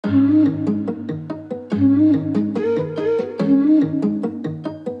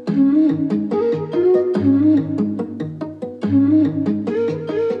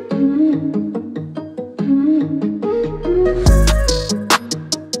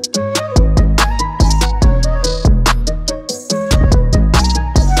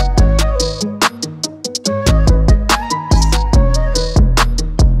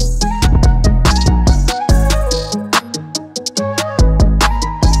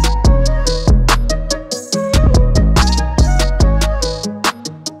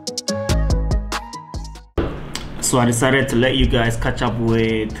So I decided to let you guys catch up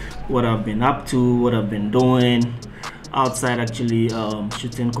with what I've been up to, what I've been doing outside actually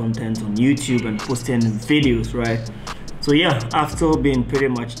shooting content on YouTube and posting videos, right? So yeah, I've still been pretty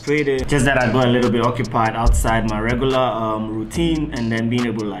much trading, just that I got a little bit occupied outside my regular routine and then being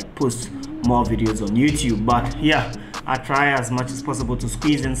able to like post more videos on YouTube. But yeah, I try as much as possible to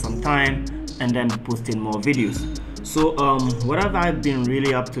squeeze in some time and then posting more videos. So what have I been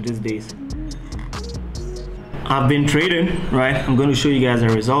really up to these days? I've been trading, right? I'm going to show you guys the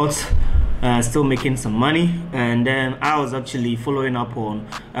results. Still making some money, and then I was actually following up on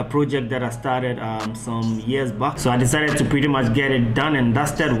a project that I started some years back, so I decided to pretty much get it done and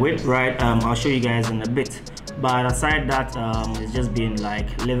dusted with, right? I'll show you guys in a bit. But aside that, it's just been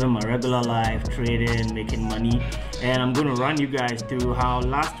like living my regular life, trading, making money. And I'm going to run you guys through how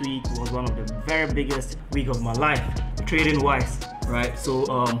last week was one of the very biggest week of my life trading wise, right? So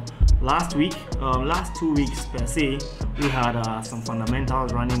last week, last 2 weeks per se, we had some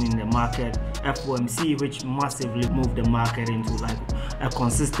fundamentals running in the market, FOMC, which massively moved the market into like a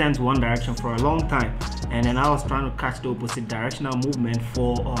consistent one direction for a long time. And then I was trying to catch the opposite directional movement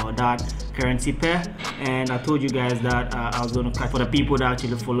for that currency pair, and I told you guys that I was going to catch, for the people that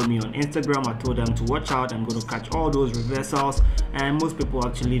actually follow me on Instagram, I told them to watch out. I'm going to catch all those reversals, and most people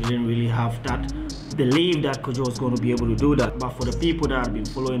actually didn't really have that believe that KOJO was going to be able to do that. But for the people that have been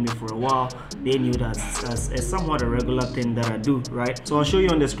following me for a while, they knew that it's somewhat a regular thing that I do, right? So I'll show you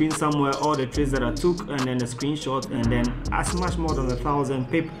on the screen somewhere all the trades that I took, and then the screenshot, and then I smashed more than 1,000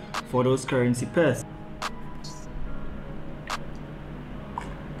 pip for those currency pairs.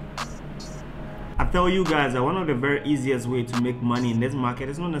 I tell you guys that one of the very easiest way to make money in this market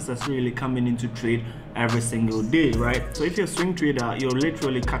is not necessarily coming into trade every single day, right? So if you're a swing trader, you're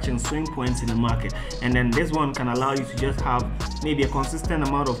literally catching swing points in the market, and then this one can allow you to just have maybe a consistent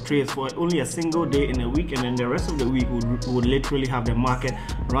amount of trades for only a single day in a week, and then the rest of the week would literally have the market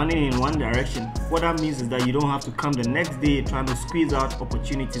running in one direction. What that means is that you don't have to come the next day trying to squeeze out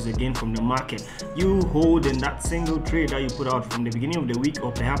opportunities again from the market. You hold in that single trade that you put out from the beginning of the week,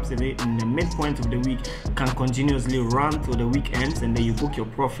 or perhaps in the midpoint of the week, can continuously run till the week ends, and then you book your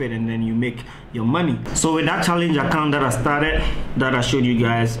profit and then you make your money. So with that challenge account that I started, that I showed you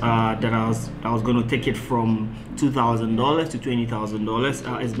guys, that I was going to take it from $2,000 to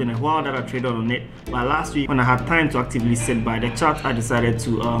 $20,000. It's been a while that I traded on it, but last week when I had time to actively sit by the chart, I decided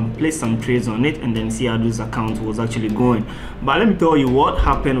to place some trades on it and then see how this account was actually going. But let me tell you what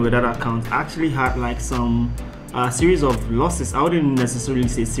happened with that account. I actually had like some series of losses. I wouldn't necessarily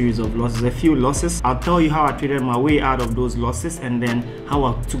say series of losses, a few losses. I'll tell you how I traded my way out of those losses, and then how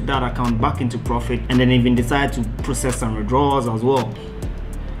I took that account back into profit, and then even decided to process some withdrawals as well.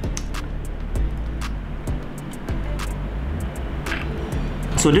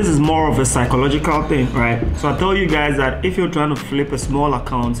 So this is more of a psychological thing, right? So I tell you guys that if you're trying to flip a small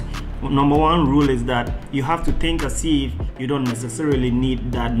account, number one rule is that you have to think as if you don't necessarily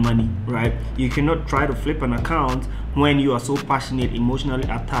need that money, right? You cannot try to flip an account when you are so passionate, emotionally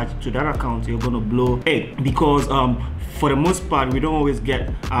attached to that account. You're going to blow it, because for the most part, we don't always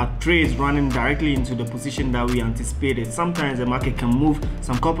get our trades running directly into the position that we anticipated. Sometimes the market can move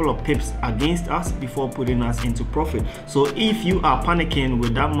some couple of pips against us before putting us into profit. So if you are panicking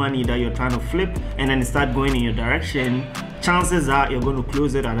with that money that you're trying to flip and then start going in your direction, chances are you're going to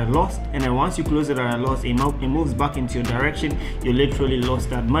close it at a loss, and then once you close it at a loss, it moves back into your direction. You literally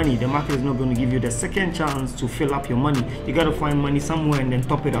lost that money. The market is not going to give you the second chance to fill up your money. You got to find money somewhere and then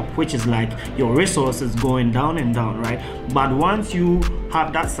top it up, which is like your resources going down and down, right? But once you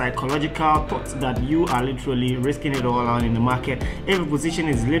have that psychological thought that you are literally risking it all out in the market, if a position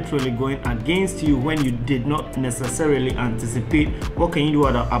is literally going against you when you did not necessarily anticipate, what can you do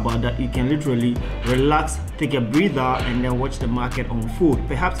about that? You can literally relax, take a breather, and then watch the market unfold.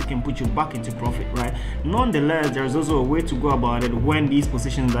 Perhaps it can put you back into profit, right? Nonetheless, there is also a way to go about it when these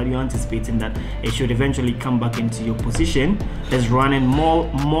positions that you're anticipating that it should eventually come back into your position is running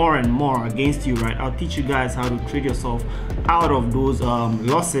more and more against you, right? I'll teach you guys how to trade yourself out of those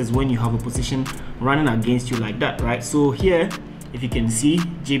losses when you have a position running against you like that, right? So here, if you can see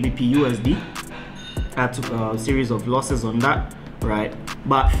GBP USD, I took a series of losses on that, right?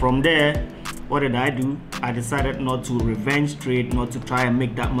 But from there, what did I do? I decided not to revenge trade, not to try and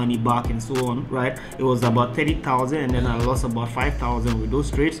make that money back and so on, right? It was about 30,000, and then I lost about 5,000 with those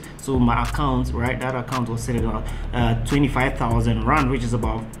trades. So my account, right, that account was sitting at 25,000 rand, which is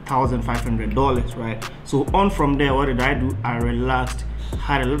about $1,500, right? So on from there, what did I do? I relaxed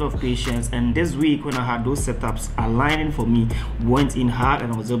had a lot of patience, and this week when I had those setups aligning for me, went in hard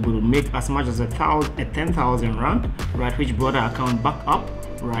and I was able to make as much as a 10,000 rand, right, which brought the account back up,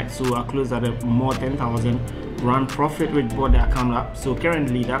 right. So I closed at a more 10,000 rand profit, which brought the account up. So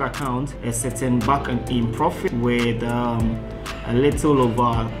currently that account is sitting back in profit with a little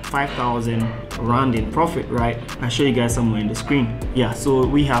over 5,000 rand in profit, right. I'll show you guys somewhere in the screen. Yeah, so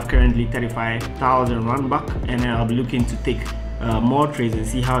we have currently 35,000 rand back, and then I'll be looking to take more trades and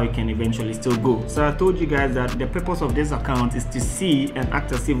see how it can eventually still go. So I told you guys that the purpose of this account is to see and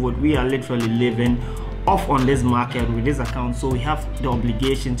act as if what we are literally living off on this market with this account. So we have the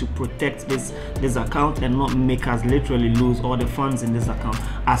obligation to protect this account and not make us literally lose all the funds in this account,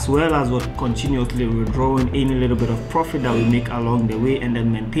 as well as what continuously withdrawing any little bit of profit that we make along the way, and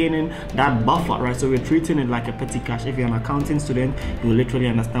then maintaining that buffer, right. So we're treating it like a petty cash. If you're an accounting student, you will literally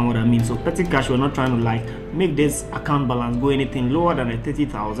understand what I mean. So petty cash, we're not trying to like make this account balance go anything lower than the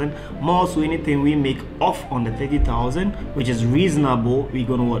 30,000. More so anything we make off on the 30,000, which is reasonable, we're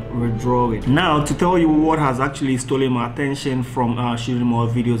gonna withdraw it. Now to tell you what has actually stolen my attention from shooting more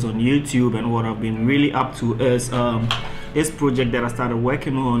videos on YouTube and what I've been really up to is this project that I started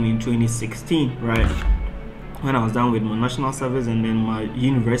working on in 2016, right. When I was done with my national service and then my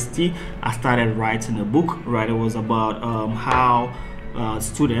university, I started writing a book, right. It was about how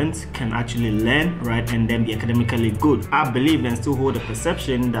students can actually learn, right, and then be academically good. I believe and still hold the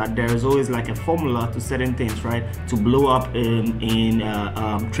perception that there is always like a formula to certain things, right. To blow up in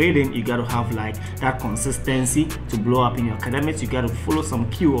trading, you got to have like that consistency. To blow up in your academics, you got to follow some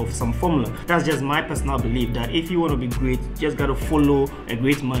cue of some formula. That's just my personal belief, that if you want to be great, you just got to follow a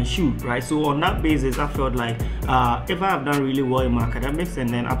great man's shoe, right. So on that basis, I felt like if I have done really well in my academics, and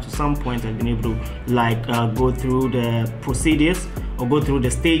then up to some point I've been able to like go through the procedures or go through the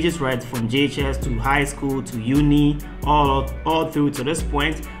stages, right, from JHS to high school to uni, all through to this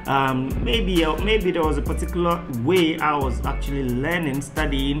point, maybe there was a particular way I was actually learning,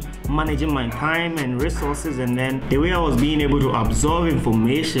 studying, managing my time and resources, and then the way I was being able to absorb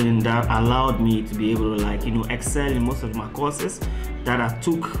information that allowed me to be able to like, you know, excel in most of my courses that I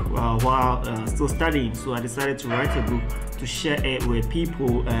took while still studying. So I decided to write a book to share it with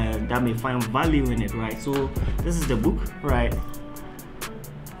people that may find value in it, right. So this is the book, right.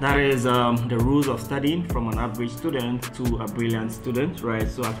 That is the rules of studying from an average student to a brilliant student, right.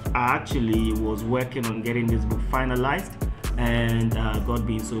 So I actually was working on getting this book finalized, and God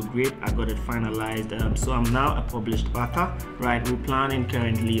being so great, I got it finalized. So I'm now a published author, right. We're planning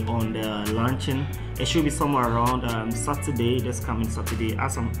currently on the launching. It should be somewhere around Saturday, this coming Saturday.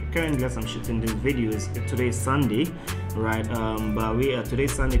 As I'm shooting this video, today is Sunday, right. But today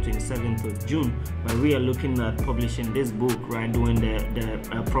is Sunday, 27th of June. But we are looking at publishing this book, right, doing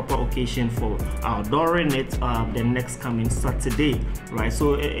the proper occasion for outdooring it the next coming Saturday, right.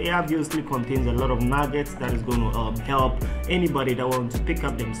 So it obviously contains a lot of nuggets that is going to help anybody that wants to pick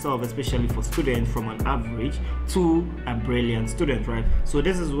up themselves, especially for students from an average to a brilliant student, right. So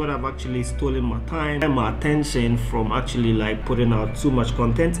this is what I've actually stolen my time and my attention from actually like putting out too much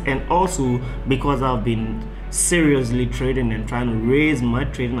content, and also because I've been seriously trading and trying to raise my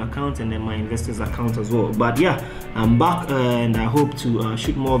trading account and then my investors account as well. But yeah, I'm back and I hope to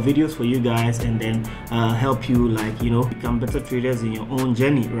shoot more videos for you guys and then help you like, you know, become better traders in your own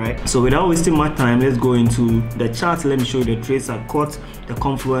journey, right. So without wasting my time, let's go into the charts. Let me show you the trades I caught, the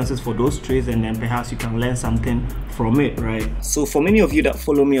confluences for those trades, and then perhaps you can learn something from it, right. So for many of you that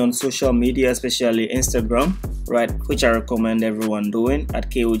follow me on social media, especially Instagram, right, which I recommend everyone doing at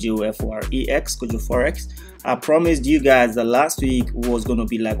KOJOFOREX, KOJOFOREX, I promised you guys that last week was going to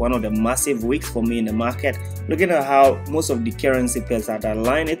be like one of the massive weeks for me in the market, looking at how most of the currency pairs had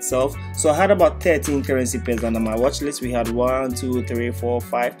aligned itself. So I had about 13 currency pairs under my watch list. We had 1, 2, 3, 4,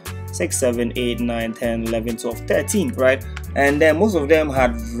 5, 6, 7, 8, 9, 10, 11, 12, 13, right. And then most of them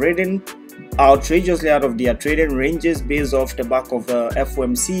had ridden outrageously out of their trading ranges based off the back of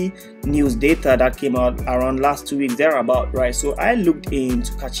FOMC news data that came out around last 2 weeks thereabout, right. So I looked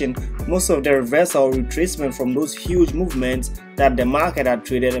into catching most of the reversal retracement from those huge movements that the market had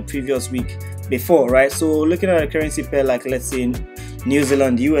traded the previous week before, right. So looking at a currency pair like, let's say, New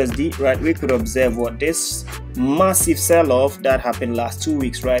Zealand USD, right, we could observe what this massive sell-off that happened last 2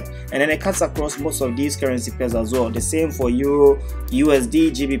 weeks, right, and then it cuts across most of these currency pairs as well. The same for Euro USD,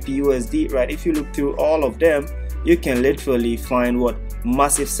 GBP USD, right. If you look through all of them, you can literally find what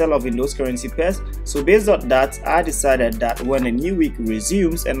massive sell-off in those currency pairs. So based on that, I decided that when a new week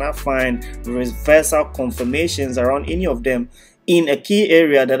resumes and I find reversal confirmations around any of them in a key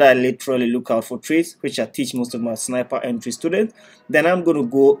area that I literally look out for trades, which I teach most of my sniper entry students, then I'm going to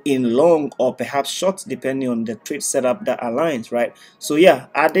go in long or perhaps short depending on the trade setup that aligns, right? So yeah,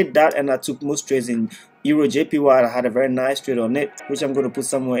 I did that and I took most trades in Euro JPY. I had a very nice trade on it, which I'm going to put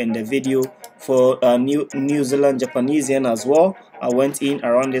somewhere in the video. For New Zealand Japanese yen as well, I went in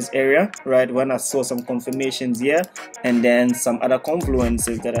around this area, right, when I saw some confirmations here and then some other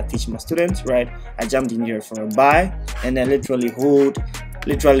confluences that I teach my students, right? I jumped in here for a buy and then literally rode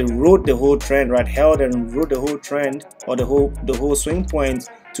the whole trend, right? Held and rode the whole trend, or the whole swing point,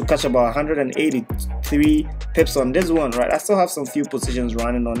 to catch about 183 pips on this one, right? I still have some few positions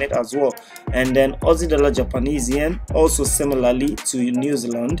running on it as well. And then Aussie dollar Japanese yen, also similarly to New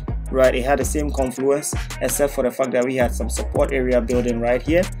Zealand, right? It had the same confluence, except for the fact that we had some support area building right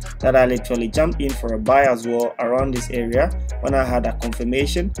here that I literally jumped in for a buy as well around this area when I had that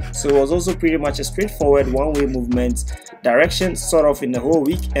confirmation. So it was also pretty much a straightforward one-way movement direction sort of in the whole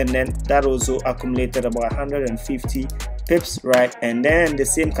week, and then that also accumulated about 150 pips, right? And then the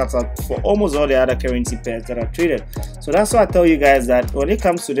same cuts out for almost all the other currency pairs that are traded. So that's why I tell you guys that when it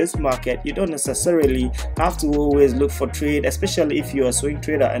comes to this market, you don't necessarily have to always look for trade, especially if you're a swing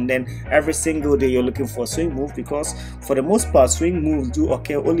trader and then every single day you're looking for a swing move, because for the most part swing moves do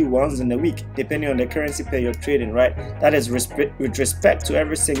occur only once in a week depending on the currency pair you're trading, right? That is with respect to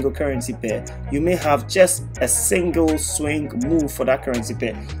every single currency pair. You may have just a single swing move for that currency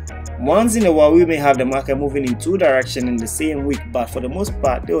pair. Once in a while we may have the market moving in two directions in the same week, but for the most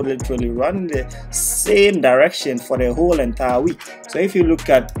part they will literally run in the same direction for the whole entire week. So if you look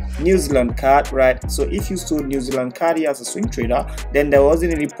at New Zealand card, right, so if you sold New Zealand card here as a swing trader, then there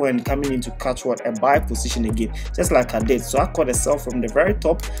wasn't any point coming in to catch what a buy position again, just like I did. So I caught a sell from the very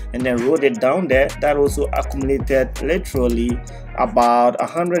top and then rode it down there. That also accumulated literally about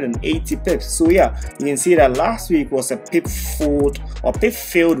 180 pips. So yeah, you can see that last week was a pip-filled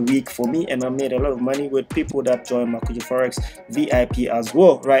week for me, and I made a lot of money with people that joined my KOJOFOREX VIP as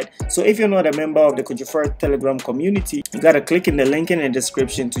well, right? So if you're not a member of the KOJOFOREX Telegram community, you gotta click in the link in the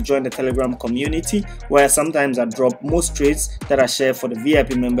description to join the Telegram community, where sometimes I drop most trades that I share for the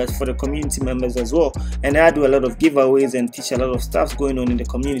VIP members, for the community members as well. And I do a lot of giveaways and teach a lot of stuff going on in the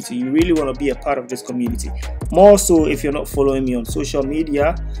community. You really want to be a part of this community. More so if you're not following me on social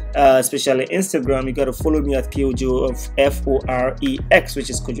media, especially Instagram, you gotta follow me at KOJO of FOREX, which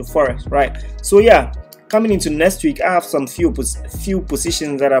is KOJOFOREX, right? So yeah, coming into next week, I have some few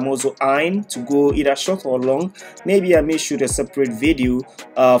positions that I'm also eyeing to go either short or long. Maybe I may shoot a separate video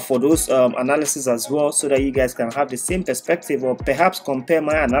for those analysis as well, so that you guys can have the same perspective, or perhaps compare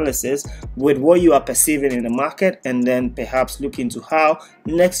my analysis with what you are perceiving in the market, and then perhaps look into how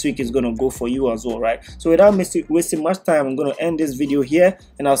next week is going to go for you as well, right? So without wasting much time, I'm going to end this video here,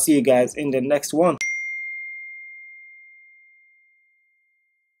 and I'll see you guys in the next one.